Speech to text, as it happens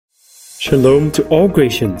Shalom to all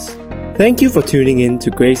Gracians. Thank you for tuning in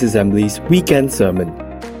to Grace Assembly's Weekend Sermon.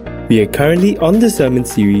 We are currently on the sermon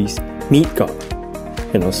series, Meet God.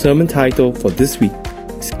 And our sermon title for this week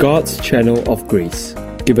is God's Channel of Grace,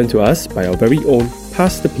 given to us by our very own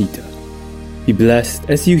Pastor Peter. Be blessed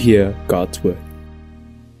as you hear God's Word.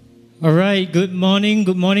 All right, good morning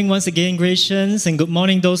once again, Gracians, and good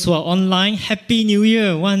morning those who are online. Happy New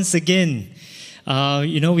Year once again.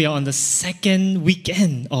 We are on the second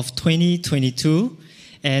weekend of 2022,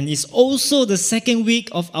 and it's also the second week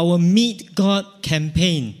of our Meet God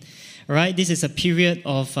campaign. All right, this is a period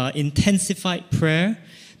of intensified prayer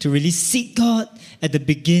to really seek God at the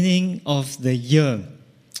beginning of the year.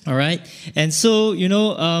 All right, and so,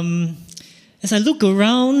 as I look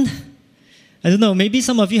around, I don't know, maybe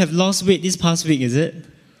some of you have lost weight this past week, is it?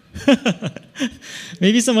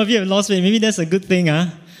 Maybe some of you have lost weight. Maybe that's a good thing,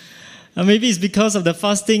 maybe it's because of the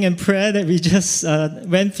fasting and prayer that we just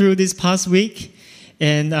went through this past week.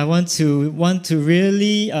 And I want to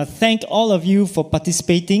really thank all of you for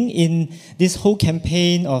participating in this whole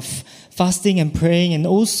campaign of fasting and praying, and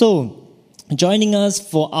also joining us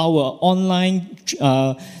for our online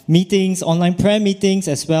meetings, online prayer meetings,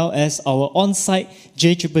 as well as our on-site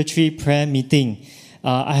J333 prayer meeting.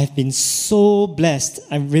 I have been so blessed.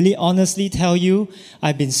 I really honestly tell you,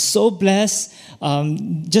 I've been so blessed.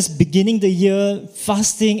 Just beginning the year,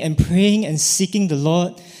 fasting and praying and seeking the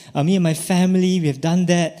Lord. Me and my family, we have done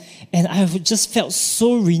that. And I've just felt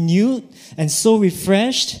so renewed and so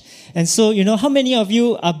refreshed. And so, how many of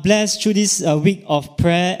you are blessed through this week of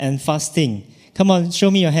prayer and fasting? Come on, show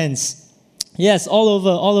me your hands. Yes, all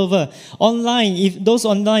over. Online,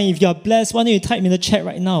 if you are blessed, why don't you type in the chat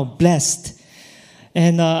right now, blessed.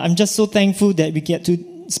 And I'm just so thankful that we get to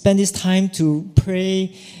spend this time to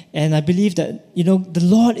pray. And I believe that, the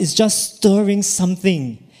Lord is just stirring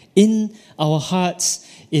something in our hearts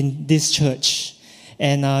in this church.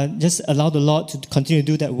 And just allow the Lord to continue to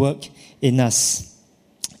do that work in us.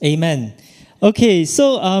 Amen. Okay,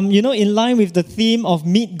 so, in line with the theme of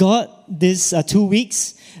Meet God this 2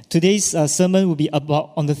 weeks, today's sermon will be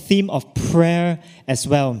on the theme of prayer as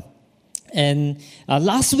well. And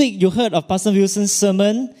last week, you heard of Pastor Wilson's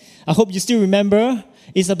sermon. I hope you still remember.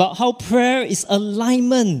 It's about how prayer is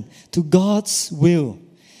alignment to God's will.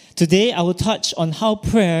 Today, I will touch on how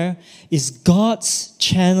prayer is God's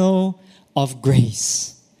channel of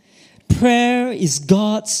grace. Prayer is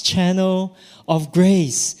God's channel of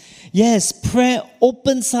grace. Yes, prayer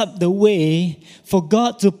opens up the way for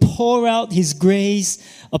God to pour out His grace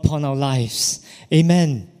upon our lives.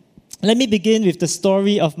 Amen. Let me begin with the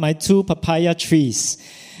story of my 2 papaya trees.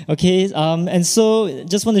 Okay, and so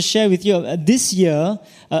just want to share with you, this year,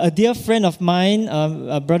 a dear friend of mine,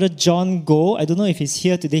 Brother John Goh, I don't know if he's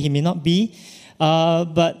here today, he may not be,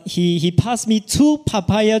 but he passed me 2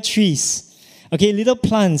 papaya trees. Okay, little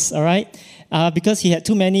plants, all right, because he had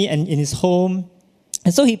too many in his home.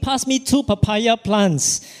 And so he passed me 2 papaya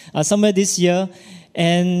plants somewhere this year.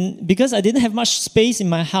 And because I didn't have much space in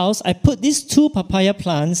my house, I put these 2 papaya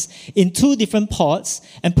plants in 2 different pots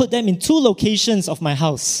and put them in 2 locations of my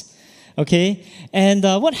house. Okay? And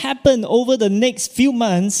what happened over the next few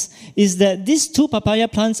months is that these 2 papaya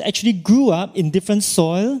plants actually grew up in different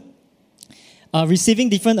soil, receiving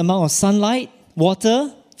different amount of sunlight,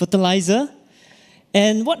 water, fertilizer.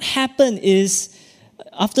 And what happened is,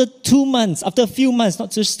 after a few months,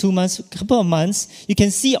 not just 2 months, a couple of months, you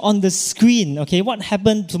can see on the screen, okay, what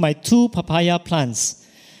happened to my 2 papaya plants.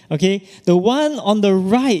 Okay, the one on the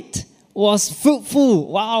right was fruitful.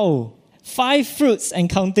 Wow, 5 fruits and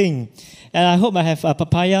counting. And I hope I have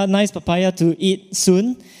a nice papaya to eat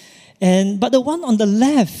soon. But the one on the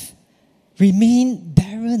left remained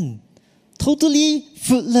barren, totally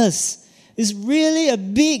fruitless. It's really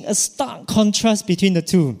a stark contrast between the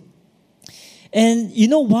two. And you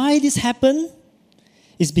know why this happened?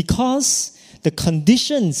 It's because the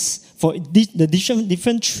conditions for the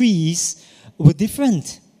different trees were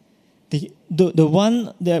different. The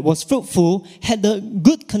one that was fruitful had the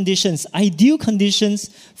good conditions, ideal conditions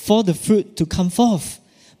for the fruit to come forth.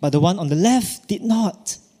 But the one on the left did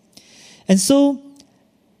not. And so,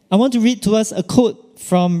 I want to read to us a quote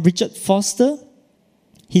from Richard Foster.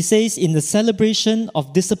 He says in the Celebration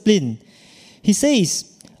of Discipline, he says,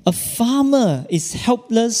 "A farmer is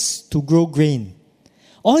helpless to grow grain.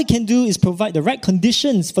 All he can do is provide the right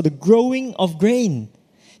conditions for the growing of grain.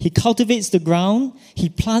 He cultivates the ground, he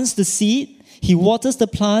plants the seed, he waters the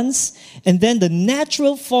plants, and then the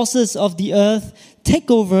natural forces of the earth take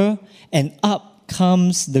over, and up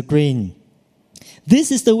comes the grain."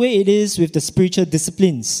 This is the way it is with the spiritual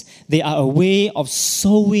disciplines. They are a way of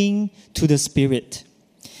sowing to the Spirit.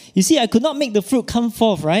 You see, I could not make the fruit come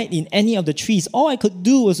forth, right, in any of the trees. All I could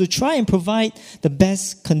do was to try and provide the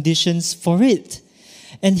best conditions for it.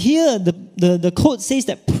 And here, the quote says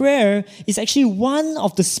that prayer is actually one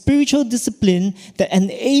of the spiritual discipline that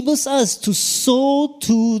enables us to sow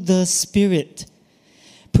to the Spirit,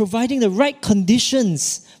 providing the right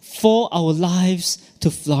conditions for our lives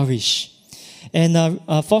to flourish. And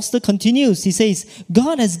Foster continues, he says,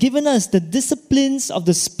 God has given us the disciplines of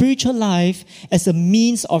the spiritual life as a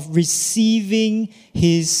means of receiving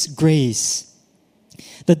His grace.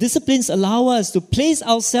 The disciplines allow us to place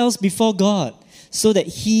ourselves before God so that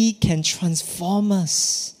He can transform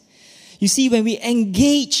us. You see, when we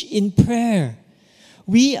engage in prayer,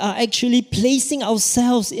 we are actually placing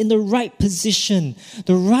ourselves in the right position,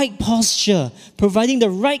 the right posture, providing the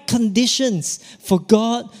right conditions for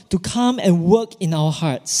God to come and work in our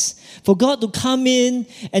hearts, for God to come in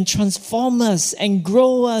and transform us and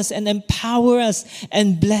grow us and empower us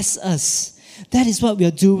and bless us. That is what we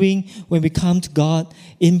are doing when we come to God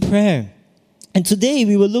in prayer. And today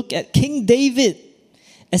we will look at King David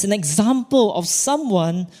as an example of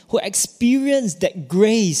someone who experienced that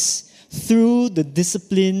grace through the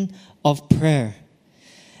discipline of prayer.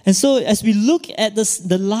 And so as we look at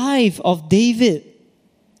the life of David,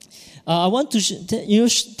 I want to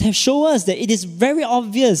show us that it is very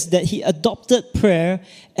obvious that he adopted prayer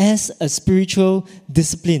as a spiritual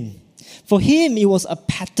discipline. For him, it was a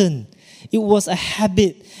pattern. It was a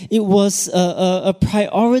habit. It was a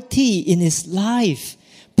priority in his life.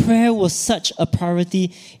 Prayer was such a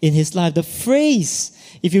priority in his life. The phrase,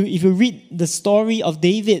 if you read the story of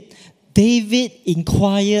David, David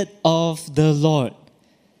inquired of the Lord.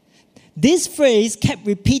 This phrase kept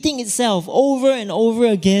repeating itself over and over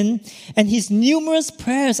again, and his numerous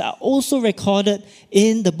prayers are also recorded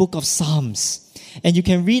in the book of Psalms. And you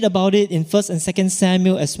can read about it in 1 and 2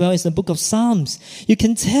 Samuel as well as the book of Psalms. You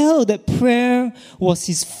can tell that prayer was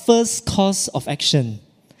his first course of action,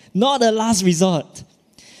 not a last resort.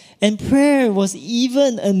 And prayer was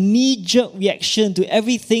even a knee-jerk reaction to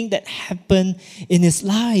everything that happened in his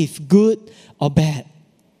life, good or bad.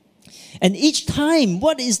 And each time,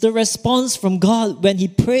 what is the response from God when he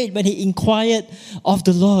prayed, when he inquired of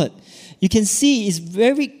the Lord? You can see it's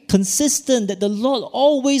very consistent that the Lord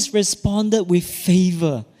always responded with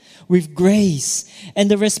favor, with grace.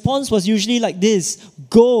 And the response was usually like this: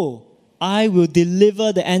 "Go, I will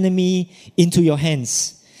deliver the enemy into your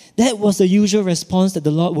hands." That was the usual response that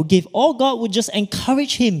the Lord would give. Or God would just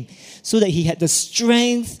encourage him so that he had the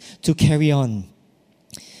strength to carry on.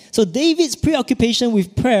 So David's preoccupation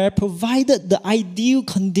with prayer provided the ideal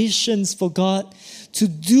conditions for God to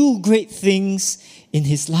do great things in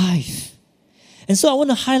his life. And so I want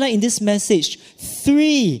to highlight in this message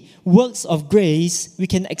 3 works of grace we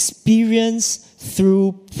can experience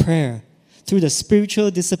through prayer, through the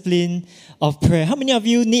spiritual discipline of prayer. How many of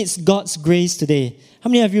you needs God's grace today? How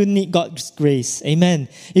many of you need God's grace? Amen.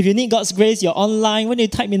 If you need God's grace, you're online. When you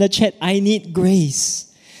type in the chat, "I need grace."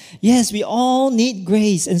 Yes, we all need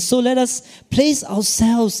grace. And so let us place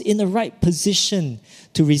ourselves in the right position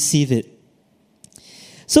to receive it.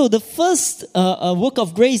 So the first work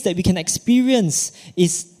of grace that we can experience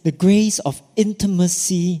is the grace of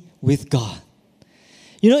intimacy with God.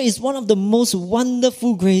 You know, it's one of the most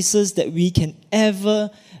wonderful graces that we can ever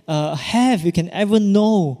have, we can ever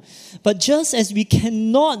know. But just as we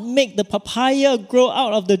cannot make the papaya grow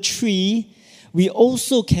out of the tree, we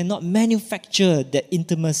also cannot manufacture that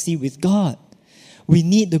intimacy with God. We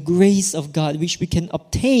need the grace of God, which we can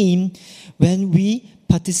obtain when we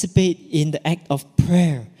participate in the act of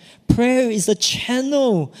prayer. Prayer is a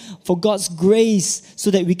channel for God's grace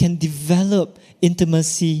so that we can develop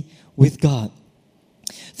intimacy with God.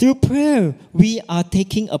 Through prayer, we are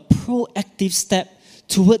taking a proactive step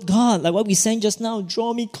toward God. Like what we sang just now,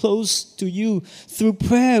 "Draw me close to you." Through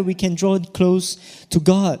prayer, we can draw close to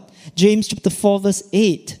God. James chapter 4 verse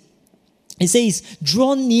 8. It says,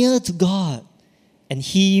 "Draw near to God, and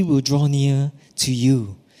He will draw near to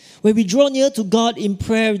you." When we draw near to God in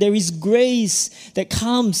prayer, there is grace that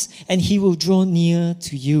comes, and He will draw near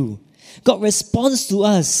to you. God responds to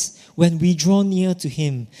us when we draw near to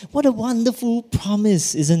Him. What a wonderful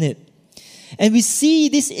promise, isn't it? And we see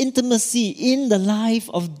this intimacy in the life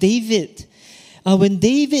of David. When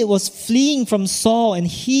David was fleeing from Saul and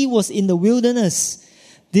he was in the wilderness,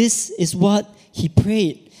 this is what he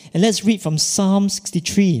prayed. And let's read from Psalm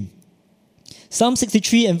 63. Psalm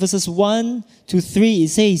 63 and verses 1 to 3, it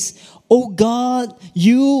says, "O God,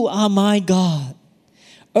 you are my God.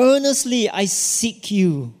 Earnestly I seek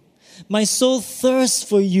you. My soul thirsts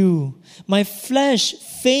for you. My flesh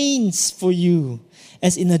faints for you,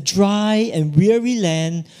 as in a dry and weary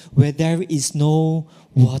land where there is no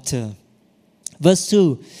water. Verse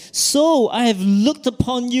 2, so I have looked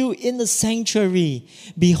upon you in the sanctuary,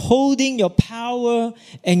 beholding your power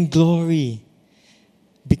and glory.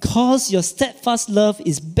 Because your steadfast love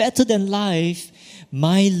is better than life,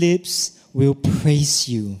 my lips will praise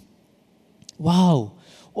you. Wow,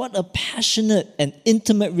 what a passionate and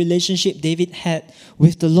intimate relationship David had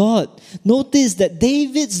with the Lord. Notice that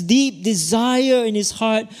David's deep desire in his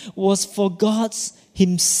heart was for God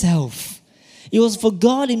himself. It was for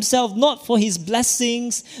God himself, not for his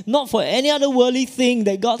blessings, not for any other worldly thing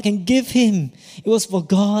that God can give him. It was for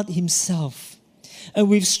God himself. And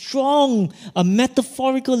with strong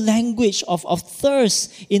metaphorical language of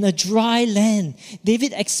thirst in a dry land,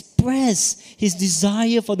 David expressed his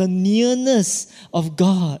desire for the nearness of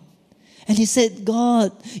God. And he said,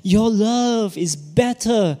 God, your love is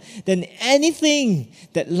better than anything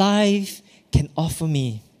that life can offer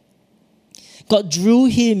me. God drew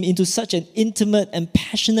him into such an intimate and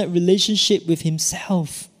passionate relationship with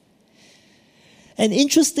himself. And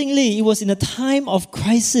interestingly, it was in a time of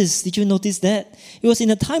crisis. Did you notice that? It was in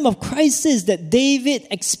a time of crisis that David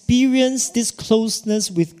experienced this closeness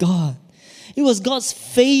with God. It was God's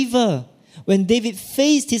favor when David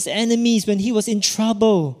faced his enemies, when he was in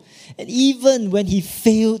trouble, and even when he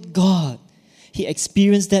failed God. He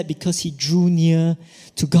experienced that because he drew near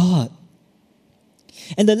to God.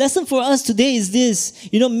 And the lesson for us today is this.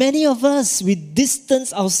 Many of us, we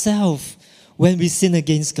distance ourselves when we sin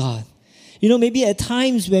against God. Maybe at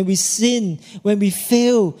times when we sin, when we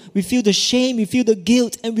fail, we feel the shame, we feel the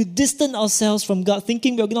guilt, and we distance ourselves from God,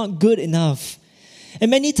 thinking we're not good enough.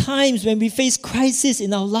 And many times when we face crisis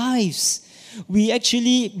in our lives, we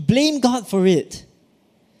actually blame God for it.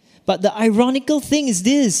 But the ironical thing is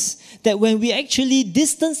this, that when we actually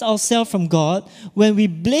distance ourselves from God, when we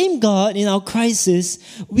blame God in our crisis,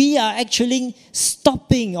 we are actually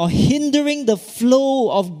stopping or hindering the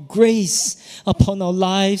flow of grace upon our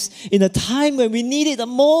lives in a time when we need it the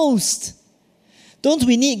most. Don't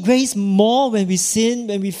we need grace more when we sin,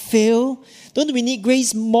 when we fail? Don't we need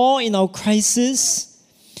grace more in our crisis?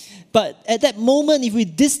 But at that moment, if we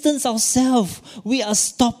distance ourselves, we are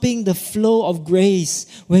stopping the flow of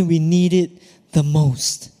grace when we need it the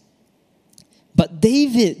most. But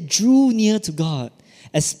David drew near to God,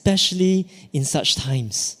 especially in such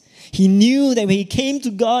times. He knew that when he came to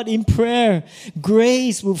God in prayer,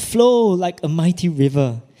 grace would flow like a mighty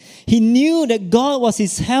river. He knew that God was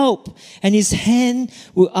his help and his hand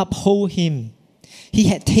would uphold him. He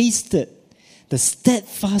had tasted the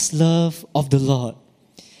steadfast love of the Lord,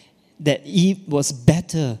 that it was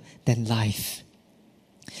better than life.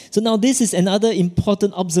 So now this is another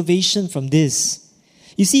important observation from this.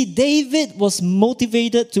 You see, David was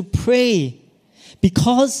motivated to pray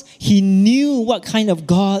because he knew what kind of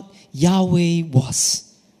God Yahweh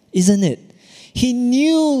was, isn't it? He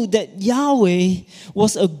knew that Yahweh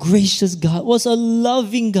was a gracious God, was a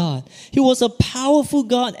loving God. He was a powerful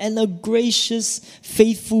God and a gracious,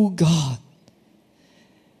 faithful God.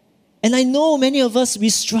 And I know many of us, we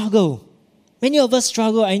struggle. Many of us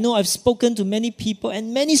struggle. I know I've spoken to many people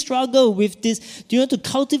and many struggle with this. Do you want to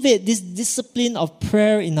cultivate this discipline of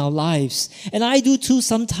prayer in our lives? And I do too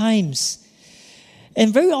sometimes.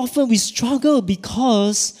 And very often we struggle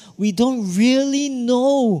because we don't really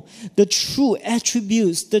know the true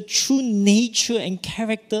attributes, the true nature and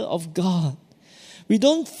character of God. We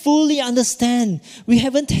don't fully understand. We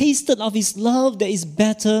haven't tasted of His love that is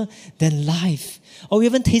better than life. Or we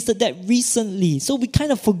haven't tasted that recently. So we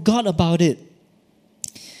kind of forgot about it.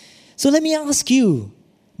 So let me ask you,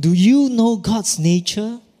 do you know God's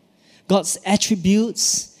nature, God's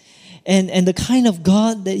attributes, and the kind of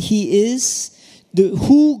God that He is,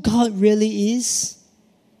 who God really is?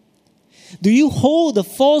 Do you hold the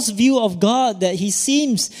false view of God that He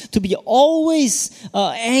seems to be always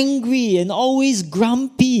angry and always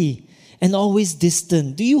grumpy and always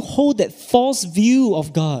distant? Do you hold that false view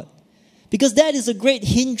of God? Because that is a great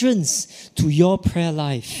hindrance to your prayer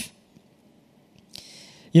life.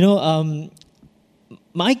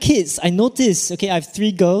 My kids, I noticed, I have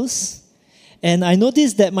 3 girls, and I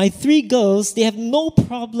noticed that my 3 girls, they have no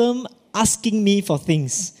problem asking me for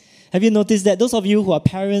things. Have you noticed that? Those of you who are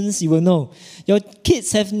parents, you will know. Your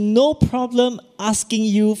kids have no problem asking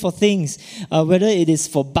you for things, whether it is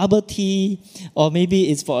for bubble tea, or maybe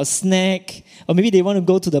it's for a snack, or maybe they want to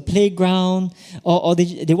go to the playground, or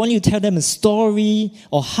they want you to tell them a story,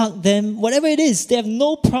 or hug them. Whatever it is, they have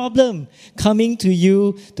no problem coming to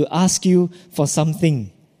you to ask you for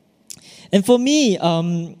something. And for me,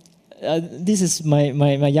 this is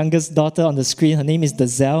my youngest daughter on the screen. Her name is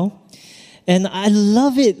Dazelle. And I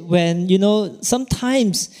love it when,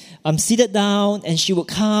 sometimes I'm seated down and she would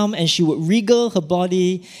come and she would wriggle her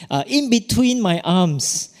body in between my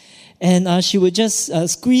arms. And she would just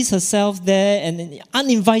squeeze herself there, and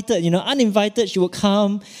uninvited, she would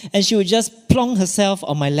come and she would just plonk herself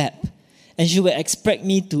on my lap. And she would expect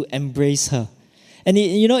me to embrace her. And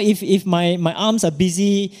if my arms are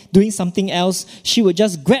busy doing something else, she would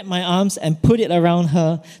just grab my arms and put it around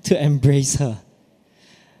her to embrace her.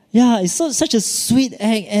 Yeah, it's such a sweet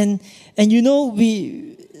act. And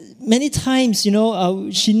we many times,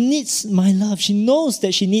 she needs my love. She knows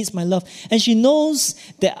that she needs my love. And she knows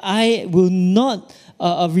that I will not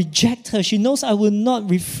reject her. She knows I will not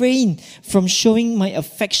refrain from showing my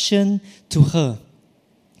affection to her.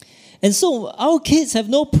 And so our kids have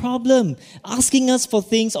no problem asking us for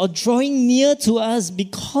things or drawing near to us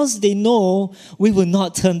because they know we will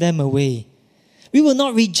not turn them away. We will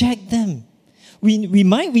not reject them. We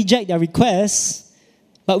might reject their requests,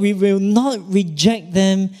 but we will not reject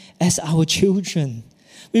them as our children.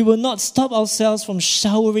 We will not stop ourselves from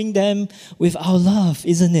showering them with our love,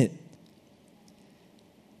 isn't it?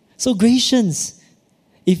 So, Gracians,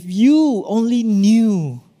 if you only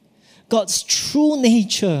knew God's true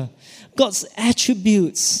nature, God's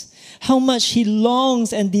attributes, how much He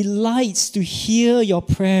longs and delights to hear your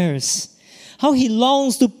prayers, how He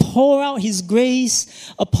longs to pour out His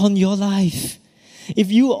grace upon your life.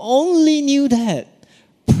 If you only knew that,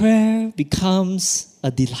 prayer becomes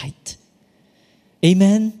a delight.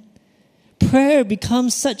 Amen? Prayer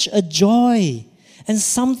becomes such a joy and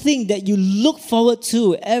something that you look forward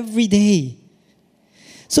to every day.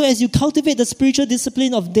 So as you cultivate the spiritual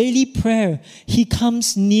discipline of daily prayer, He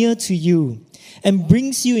comes near to you and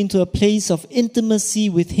brings you into a place of intimacy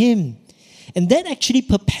with Him. And that actually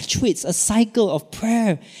perpetuates a cycle of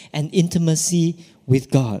prayer and intimacy with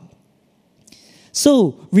God.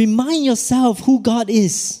 So remind yourself who God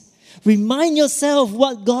is. Remind yourself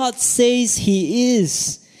what God says He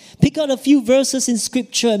is. Pick out a few verses in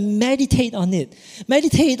Scripture and meditate on it.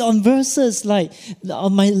 Meditate on verses like,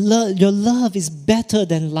 your love is better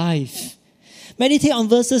than life. Meditate on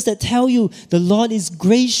verses that tell you the Lord is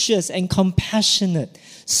gracious and compassionate,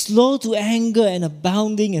 slow to anger and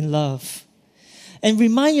abounding in love. And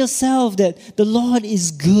remind yourself that the Lord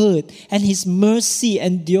is good and His mercy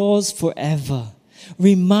endures forever.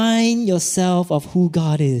 Remind yourself of who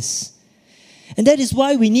God is. And that is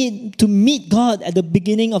why we need to meet God at the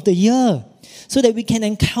beginning of the year, so that we can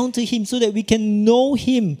encounter Him, so that we can know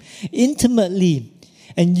Him intimately.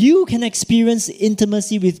 And you can experience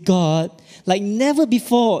intimacy with God like never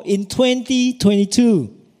before in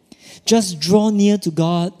 2022. Just draw near to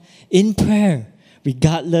God in prayer,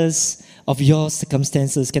 regardless of your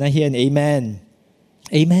circumstances. Can I hear an amen?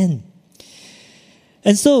 Amen.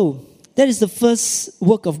 And so, that is the first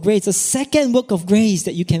work of grace. The second work of grace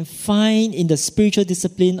that you can find in the spiritual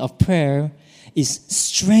discipline of prayer is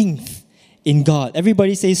strength in God.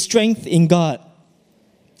 Everybody say strength in God.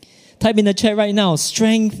 Type in the chat right now,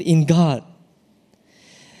 strength in God.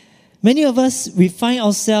 Many of us, we find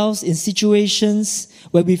ourselves in situations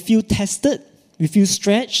where we feel tested, we feel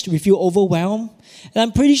stretched, we feel overwhelmed. And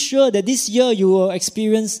I'm pretty sure that this year you will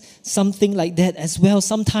experience something like that as well,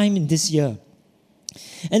 sometime in this year.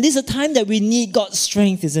 And this is a time that we need God's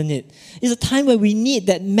strength, isn't it? It's a time where we need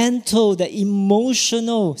that mental, that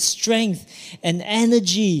emotional strength and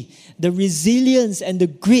energy, the resilience and the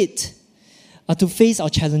grit to face our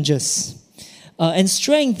challenges. And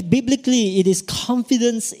strength, biblically, it is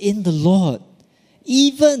confidence in the Lord,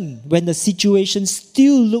 even when the situation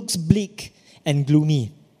still looks bleak and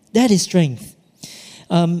gloomy. That is strength.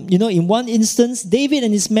 In one instance, David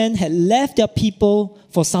and his men had left their people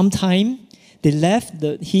for some time.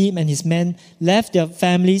 Him and his men left their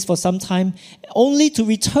families for some time, only to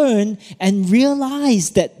return and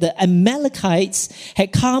realize that the Amalekites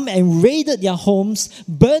had come and raided their homes,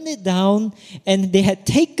 burned it down, and they had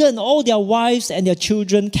taken all their wives and their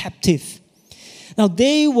children captive. Now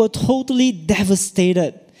they were totally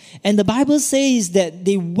devastated. And the Bible says that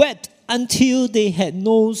they wept until they had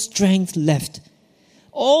no strength left.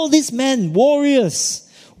 All these men, warriors,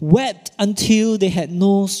 wept until they had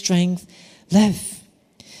no strength left.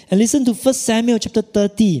 And listen to 1 Samuel chapter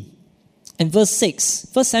 30 and verse 6.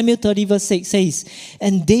 1 Samuel 30 verse 6 says,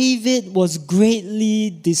 "And David was greatly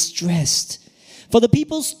distressed, for the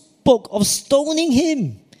people spoke of stoning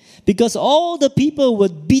him, because all the people were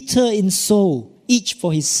bitter in soul, each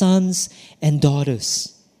for his sons and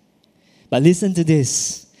daughters." But listen to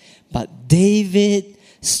this. But David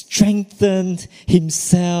strengthened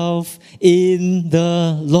himself in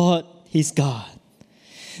the Lord his God.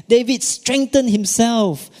 David strengthened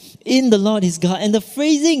himself in the Lord his God. And the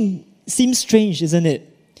phrasing seems strange, isn't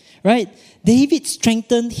it? Right? David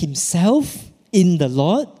strengthened himself in the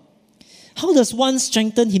Lord. How does one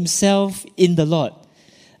strengthen himself in the Lord?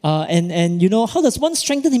 And how does one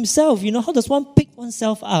strengthen himself? How does one pick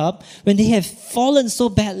oneself up when they have fallen so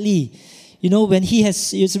badly? When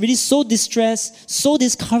is really so distressed, so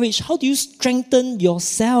discouraged, how do you strengthen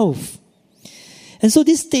yourself? And so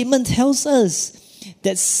this statement tells us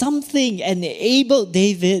that something enabled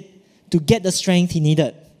David to get the strength he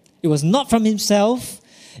needed. It was not from himself.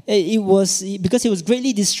 It was because he was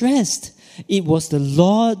greatly distressed. It was the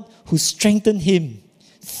Lord who strengthened him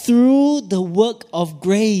through the work of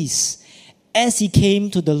grace as he came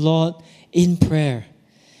to the Lord in prayer.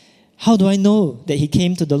 How do I know that he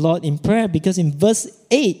came to the Lord in prayer? Because in verse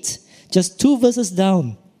 8, just 2 verses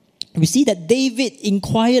down, we see that David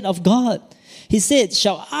inquired of God. He said,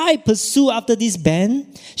 "Shall I pursue after this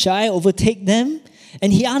band? Shall I overtake them?"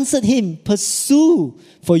 And he answered him, "Pursue,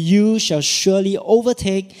 for you shall surely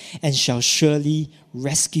overtake and shall surely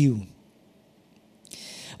rescue."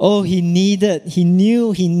 Oh, he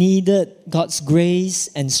knew he needed God's grace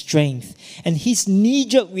and strength. And his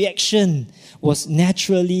knee-jerk reaction was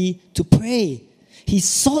naturally to pray. He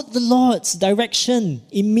sought the Lord's direction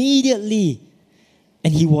immediately,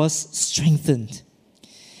 and he was strengthened.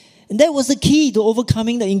 And that was the key to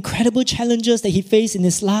overcoming the incredible challenges that he faced in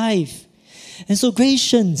his life. And so,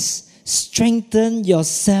 Galatians, strengthen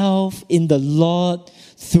yourself in the Lord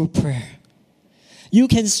through prayer. You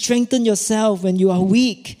can strengthen yourself when you are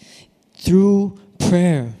weak through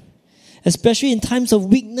prayer. Especially in times of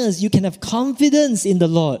weakness, you can have confidence in the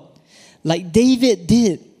Lord, like David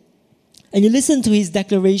did. And you listen to his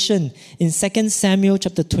declaration in 2 Samuel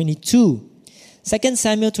chapter 22. 2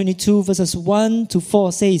 Samuel 22 verses 1 to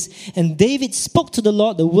 4 says, "And David spoke to the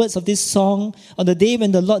Lord the words of this song on the day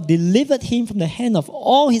when the Lord delivered him from the hand of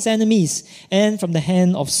all his enemies and from the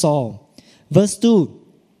hand of Saul." Verse 2,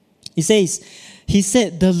 he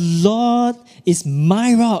said, "The Lord is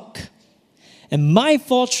my rock and my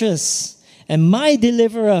fortress and my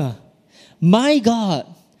deliverer, my God,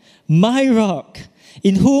 my rock,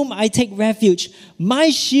 in whom I take refuge, my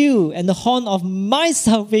shield and the horn of my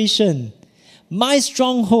salvation, my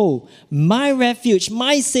stronghold, my refuge,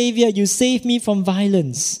 my Savior, you save me from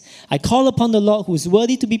violence. I call upon the Lord who is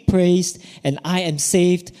worthy to be praised, and I am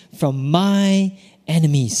saved from my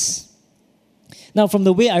enemies." Now, from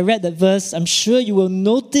the way I read that verse, I'm sure you will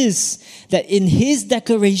notice that in his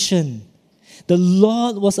declaration, the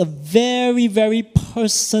Lord was a very, very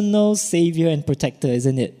personal Savior and protector,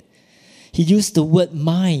 isn't it? He used the word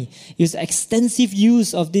my. He used extensive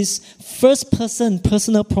use of this first person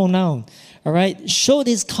personal pronoun. All right, showed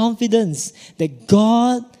his confidence that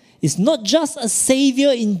God is not just a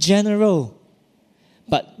Savior in general,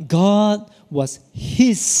 but God was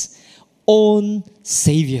his own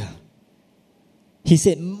Savior. He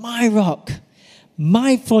said, "My rock,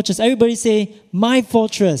 my fortress." Everybody say, "My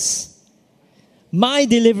fortress, my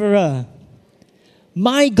deliverer,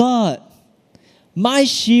 my God, my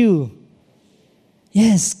shield."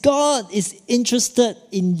 Yes, God is interested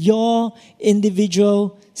in your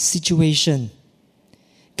individual situation.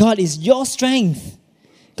 God is your strength.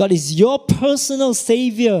 God is your personal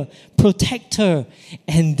Savior, protector,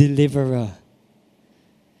 and deliverer.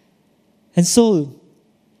 And so,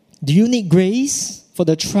 do you need grace for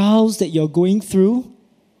the trials that you're going through?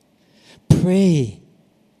 Pray.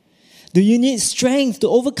 Do you need strength to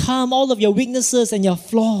overcome all of your weaknesses and your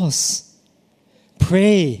flaws?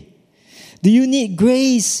 Pray. Do you need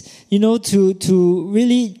grace, to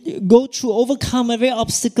really go through, overcome every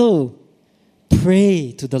obstacle?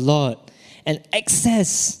 Pray to the Lord and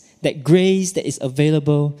access that grace that is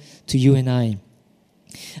available to you and I.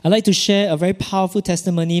 I'd like to share a very powerful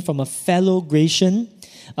testimony from a fellow Gratian.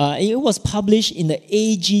 It was published in the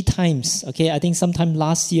AG Times, I think sometime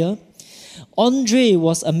last year. Andre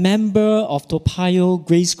was a member of Toa Payoh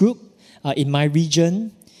Grace Group in my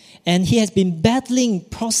region. And he has been battling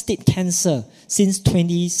prostate cancer since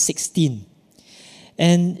 2016.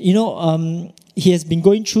 And, he has been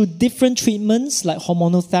going through different treatments like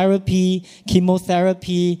hormonal therapy,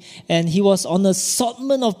 chemotherapy, and he was on an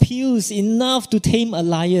assortment of pills enough to tame a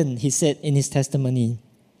lion, he said in his testimony.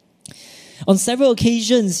 On several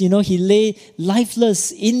occasions, he lay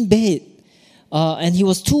lifeless in bed, and he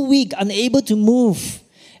was too weak, unable to move.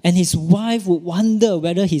 And his wife would wonder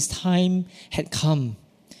whether his time had come.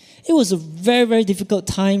 It was a very, very difficult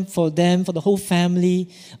time for them, for the whole family,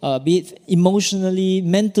 be it emotionally,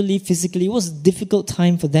 mentally, physically. It was a difficult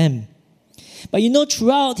time for them. But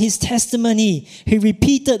throughout his testimony, he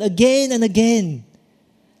repeated again and again,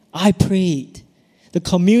 "I prayed. The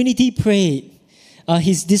community prayed.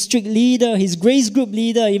 his district leader, his grace group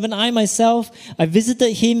leader, even I myself, I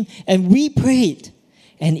visited him and we prayed.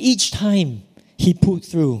 And each time he pulled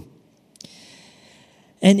through.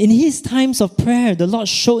 And in his times of prayer, the Lord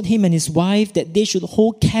showed him and his wife that they should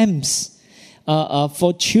hold camps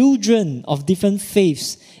for children of different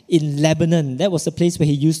faiths in Lebanon. That was the place where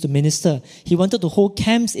he used to minister. He wanted to hold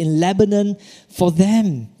camps in Lebanon for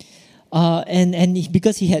them.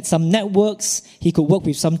 Because he had some networks, he could work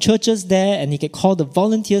with some churches there and he could call the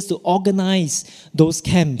volunteers to organize those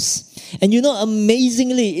camps. And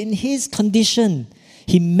amazingly, in his condition,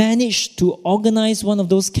 he managed to organize one of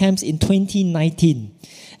those camps in 2019.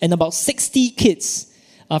 And about 60 kids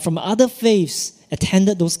from other faiths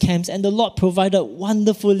attended those camps, and the Lord provided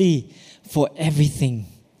wonderfully for everything.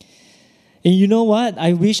 And you know what?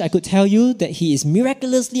 I wish I could tell you that he is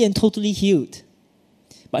miraculously and totally healed.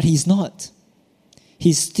 But he's not.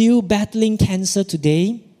 He's still battling cancer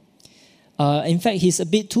today. In fact, he's a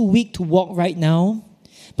bit too weak to walk right now.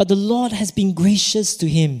 But the Lord has been gracious to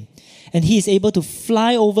him. And he is able to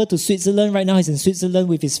fly over to Switzerland. Right now he's in Switzerland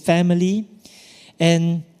with his family.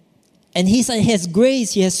 And he has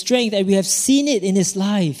grace, he has strength, and we have seen it in his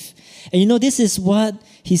life. And this is what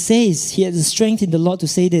he says. He has the strength in the Lord to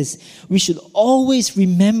say this. We should always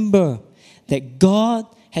remember that God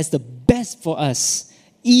has the best for us,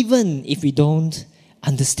 even if we don't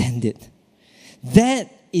understand it.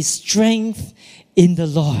 That is strength in the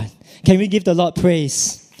Lord. Can we give the Lord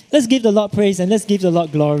praise? Let's give the Lord praise and let's give the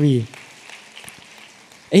Lord glory.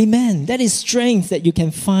 Amen. That is strength that you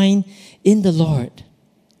can find in the Lord.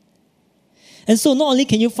 And so not only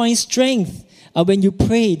can you find strength when you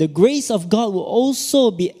pray, the grace of God will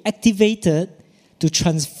also be activated to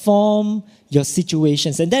transform your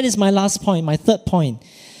situations. And that is my last point, my third point.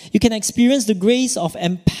 You can experience the grace of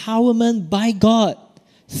empowerment by God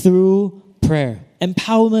through prayer.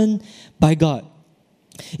 Empowerment by God.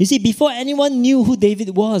 You see, before anyone knew who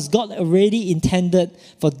David was, God already intended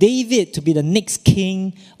for David to be the next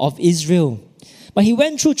king of Israel. But he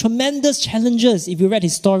went through tremendous challenges. If you read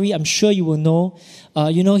his story, I'm sure you will know.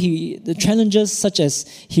 The challenges such as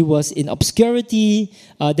he was in obscurity,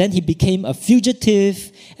 then he became a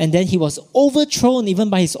fugitive, and then he was overthrown even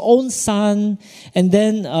by his own son. And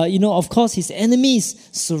then, of course, his enemies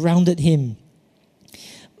surrounded him.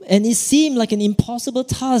 And it seemed like an impossible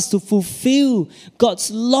task to fulfill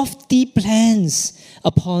God's lofty plans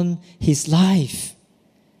upon his life.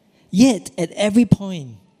 Yet, at every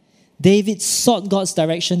point, David sought God's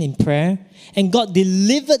direction in prayer, and God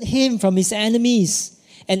delivered him from his enemies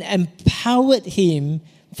and empowered him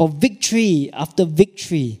for victory after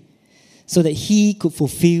victory so that he could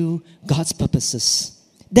fulfill God's purposes.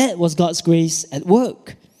 That was God's grace at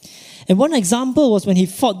work. And one example was when he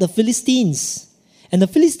fought the Philistines. And the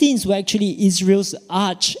Philistines were actually Israel's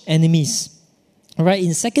arch enemies. All right,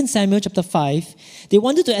 in 2 Samuel chapter 5, they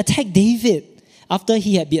wanted to attack David after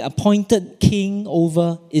he had been appointed king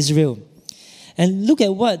over Israel. And look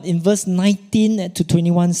at what in verse 19 to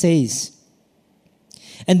 21 says.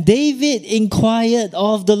 And David inquired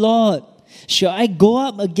of the Lord, shall I go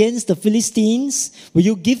up against the Philistines? Will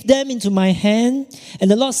you give them into my hand?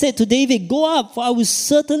 And the Lord said to David, go up, for I will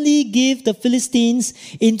certainly give the Philistines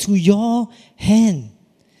into your hand.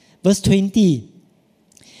 Verse 20.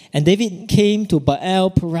 And David came to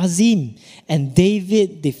Baal Perazim, and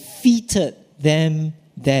David defeated them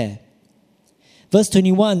there. Verse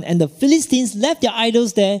 21, and the Philistines left their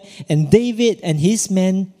idols there, and David and his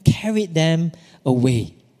men carried them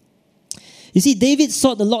away. You see, David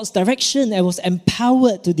sought the Lord's direction and was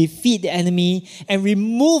empowered to defeat the enemy and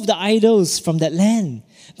remove the idols from that land.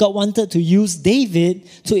 God wanted to use David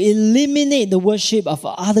to eliminate the worship of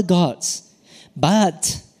other gods.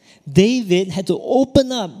 But David had to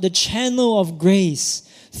open up the channel of grace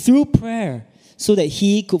through prayer so that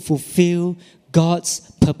he could fulfill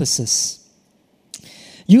God's purposes.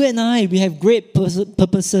 You and I, we have great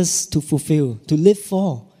purposes to fulfill, to live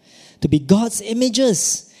for, to be God's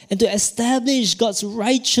images, and to establish God's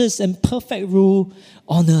righteous and perfect rule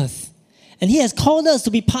on earth. And He has called us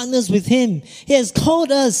to be partners with Him. He has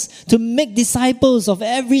called us to make disciples of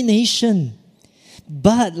every nation.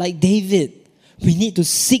 But like David, we need to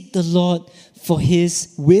seek the Lord for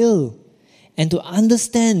His will and to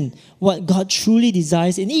understand what God truly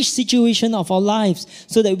desires in each situation of our lives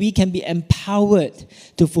so that we can be empowered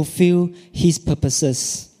to fulfill His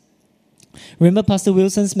purposes. Remember Pastor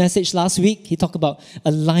Wilson's message last week? He talked about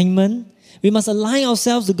alignment. We must align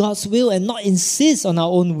ourselves to God's will and not insist on our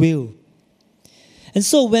own will. And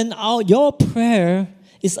so when your prayer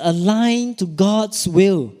is aligned to God's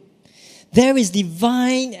will, there is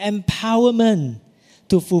divine empowerment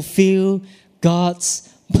to fulfill God's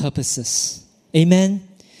purposes. Amen.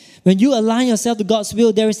 When you align yourself to God's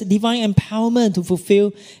will, there is a divine empowerment to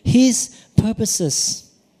fulfill His purposes.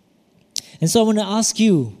 And so I want to ask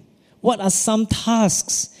you, what are some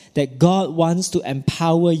tasks that God wants to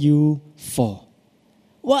empower you for?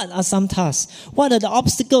 What are some tasks? What are the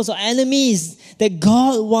obstacles or enemies that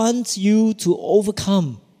God wants you to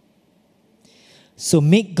overcome? So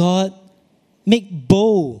make bold,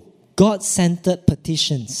 God-centered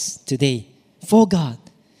petitions today for God.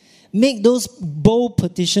 Make those bold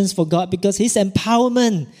petitions for God because His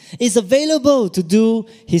empowerment is available to do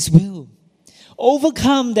His will.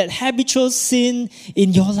 Overcome that habitual sin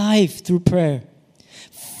in your life through prayer.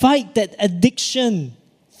 Fight that addiction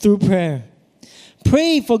through prayer.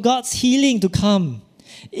 Pray for God's healing to come.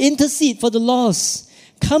 Intercede for the lost.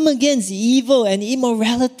 Come against evil and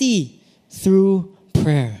immorality through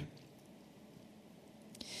prayer.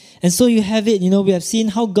 And so you have it, we have seen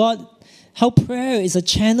how prayer is a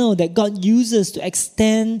channel that God uses to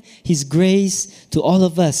extend His grace to all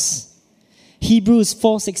of us. Hebrews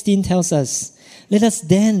 4:16 tells us, "Let us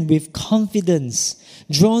then with confidence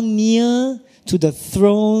draw near to the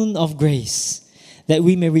throne of grace, that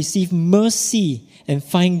we may receive mercy and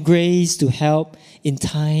find grace to help in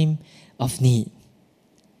time of need."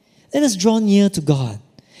 Let us draw near to God.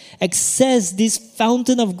 Access this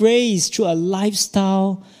fountain of grace through a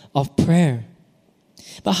lifestyle of prayer.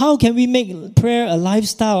 But how can we make prayer a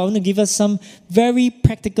lifestyle? I want to give us some very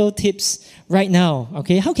practical tips right now.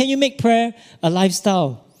 Okay, how can you make prayer a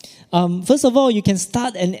lifestyle? First of all, you can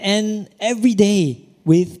start and end every day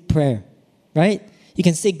with prayer, right? You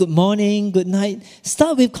can say good morning, good night.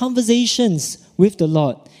 Start with conversations with the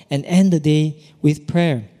Lord and end the day with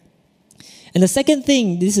prayer. And the second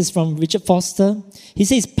thing, this is from Richard Foster. He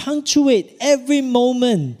says, punctuate every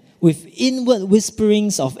moment with inward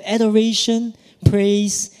whisperings of adoration,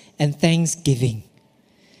 praise, and thanksgiving.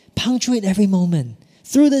 Punctuate every moment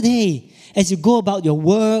through the day as you go about your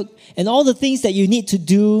work and all the things that you need to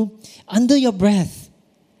do. Under your breath,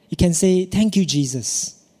 you can say, thank you,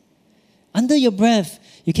 Jesus. Under your breath,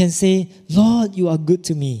 you can say, Lord, you are good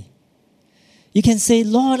to me. You can say,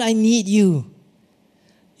 Lord, I need you.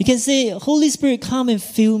 You can say, Holy Spirit, come and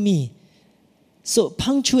fill me. So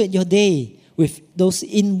punctuate your day with those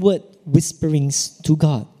inward whisperings to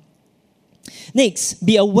God. Next,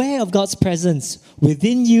 be aware of God's presence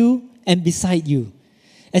within you and beside you.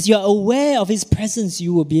 As you are aware of His presence,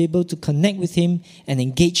 you will be able to connect with Him and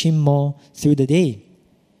engage Him more through the day.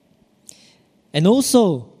 And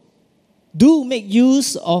also, do make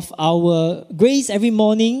use of our Grace Every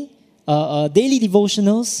Morning daily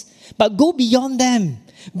devotionals, but go beyond them.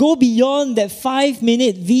 Go beyond that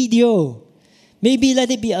 5-minute video. Maybe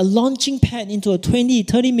let it be a launching pad into a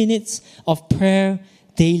 20-30 minutes of prayer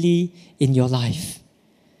daily in your life.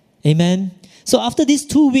 Amen. So after these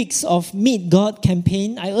 2 weeks of Meet God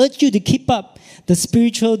campaign, I urge you to keep up the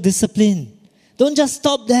spiritual discipline. Don't just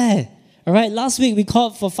stop there. All right, last week we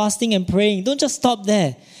called for fasting and praying. Don't just stop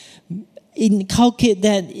there. Inculcate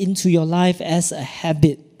that into your life as a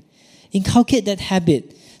habit. Inculcate that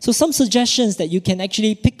habit. So some suggestions that you can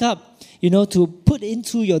actually pick up, to put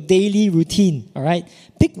into your daily routine. All right,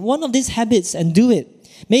 pick one of these habits and do it.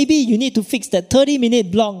 Maybe you need to fix that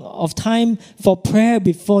 30-minute block of time for prayer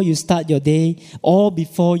before you start your day or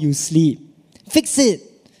before you sleep. Fix it.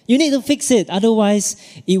 You need to fix it. Otherwise,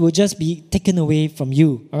 it will just be taken away from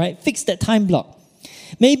you. All right? Fix that time block.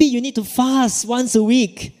 Maybe you need to fast once a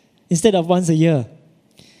week instead of once a year.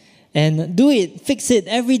 And do it. Fix it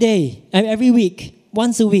every day, every week,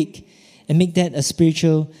 once a week. And make that a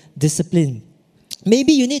spiritual discipline.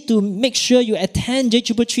 Maybe you need to make sure you attend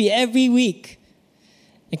J333 every week.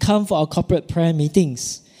 And come for our corporate prayer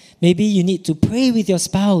meetings. Maybe you need to pray with your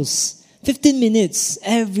spouse 15 minutes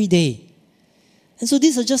every day. And so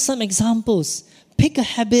these are just some examples. Pick a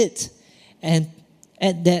habit and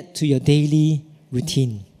add that to your daily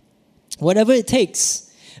routine. Whatever it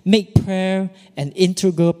takes, make prayer an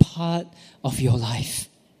integral part of your life.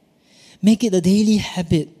 Make it a daily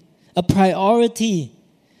habit, a priority,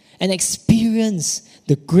 and experience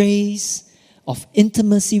the grace of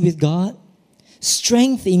intimacy with God,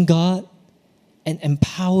 strength in God, and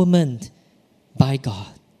empowerment by God.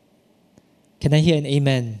 Can I hear an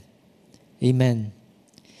amen? Amen.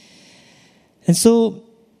 And so,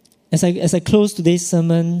 as I close today's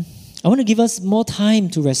sermon, I want to give us more time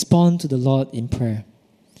to respond to the Lord in prayer.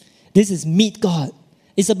 This is Meet God.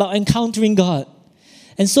 It's about encountering God.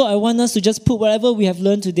 And so I want us to just put whatever we have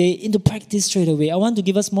learned today into practice straight away. I want to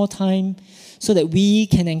give us more time so that we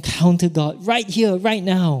can encounter God right here, right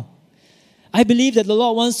now. I believe that the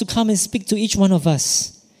Lord wants to come and speak to each one of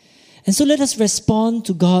us. And so let us respond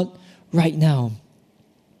to God right now.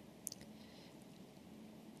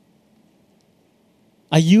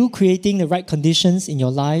 Are you creating the right conditions in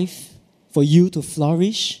your life for you to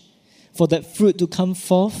flourish, for that fruit to come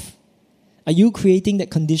forth? Are you creating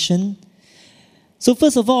that condition? So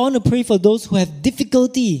first of all, I want to pray for those who have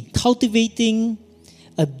difficulty cultivating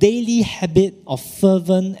a daily habit of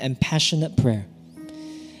fervent and passionate prayer.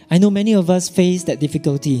 I know many of us face that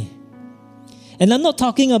difficulty. And I'm not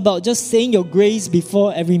talking about just saying your grace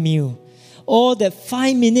before every meal or that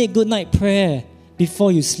 5-minute good night prayer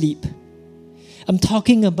before you sleep. I'm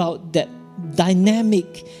talking about that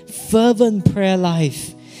dynamic, fervent prayer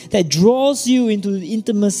life that draws you into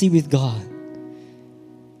intimacy with God,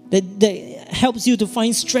 that helps you to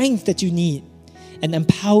find strength that you need and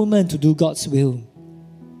empowerment to do God's will.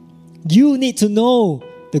 You need to know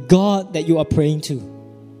the God that you are praying to.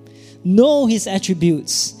 Know His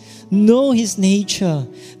attributes. Know His nature.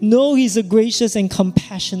 Know He's a gracious and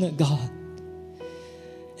compassionate God.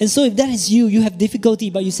 And so if that is you, you have difficulty,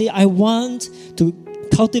 but you say, I want to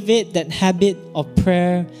cultivate that habit of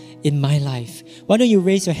prayer in my life. Why don't you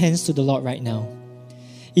raise your hands to the Lord right now?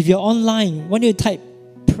 If you're online, why don't you type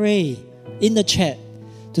pray in the chat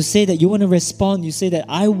to say that you want to respond. You say that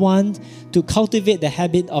I want to cultivate the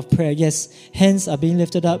habit of prayer. Yes, hands are being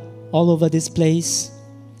lifted up all over this place.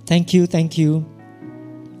 Thank you, thank you.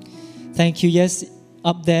 Thank you. Yes,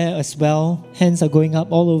 up there as well. Hands are going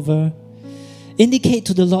up all over. Indicate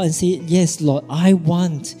to the Lord and say, yes, Lord, I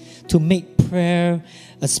want to make prayer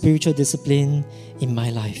a spiritual discipline in my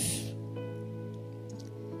life.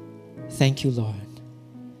 Thank you, Lord.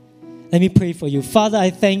 Let me pray for you. Father, I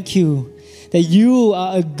thank you that you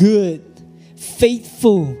are a good,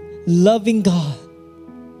 faithful, loving God.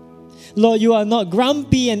 Lord, you are not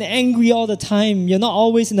grumpy and angry all the time. You're not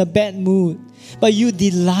always in a bad mood, but you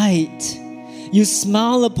delight. You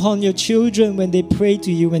smile upon your children when they pray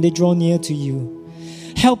to you, when they draw near to you.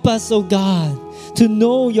 Help us, oh God, to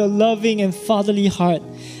know your loving and fatherly heart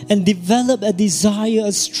and develop a desire,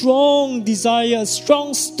 a strong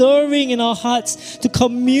stirring in our hearts to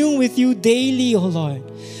commune with you daily, oh Lord.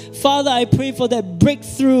 Father, I pray for that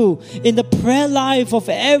breakthrough in the prayer life of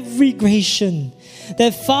every Gratian.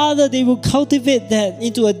 That, Father, they will cultivate that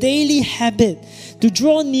into a daily habit to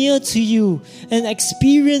draw near to you and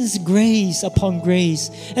experience grace upon grace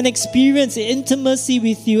and experience intimacy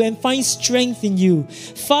with you and find strength in you.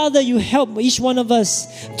 Father, you help each one of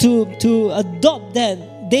us to adopt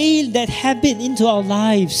that habit into our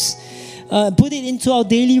lives. Put it into our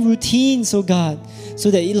daily routines, oh God,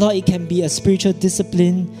 so that, Lord, it can be a spiritual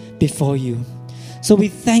discipline before you. So we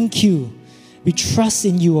thank you. We trust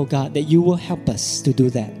in you, oh God, that you will help us to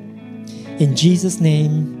do that. In Jesus'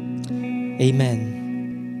 name, amen.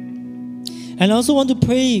 And I also want to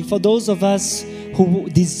pray for those of us who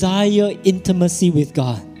desire intimacy with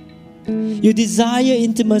God. You desire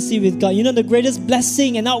intimacy with God. You know, the greatest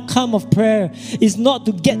blessing and outcome of prayer is not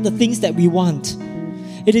to get the things that we want.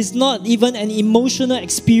 It is not even an emotional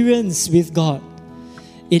experience with God.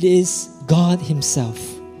 It is God Himself,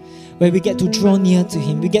 where we get to draw near to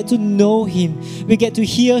Him. We get to know Him. We get to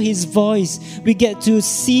hear His voice. We get to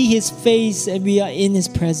see His face, and we are in His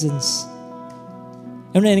presence.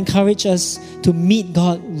 I want to encourage us to meet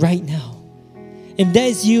God right now. If that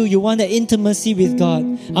is you, you want that intimacy with God,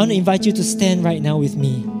 I want to invite you to stand right now with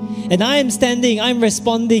me. And I am standing, I'm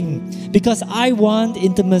responding, because I want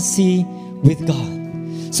intimacy with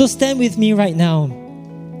God. So stand with me right now.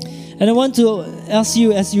 And I want to ask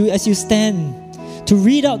you, as you stand, to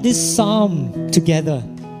read out this psalm together.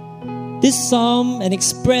 This psalm, and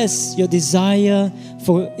express your desire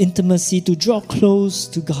for intimacy, to draw close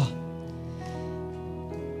to God.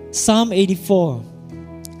 Psalm 84.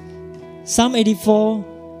 Psalm 84,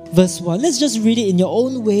 verse 1. Let's just read it in your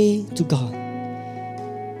own way to God.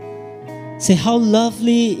 Say, how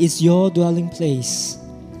lovely is your dwelling place,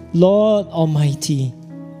 Lord Almighty.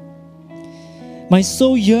 My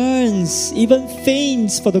soul yearns, even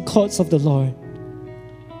faints, for the courts of the Lord.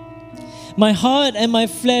 My heart and my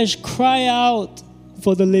flesh cry out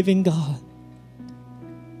for the living God.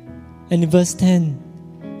 And in verse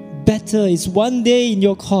 10, better is one day in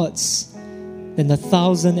your courts than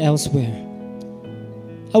 1,000 elsewhere.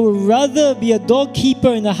 I would rather be a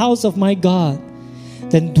doorkeeper in the house of my God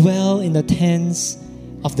than dwell in the tents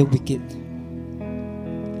of the wicked.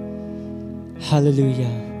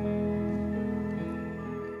 Hallelujah.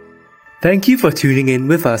 Thank you for tuning in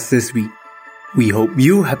with us this week. We hope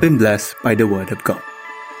you have been blessed by the Word of God.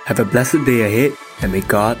 Have a blessed day ahead, and may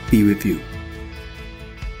God be with you.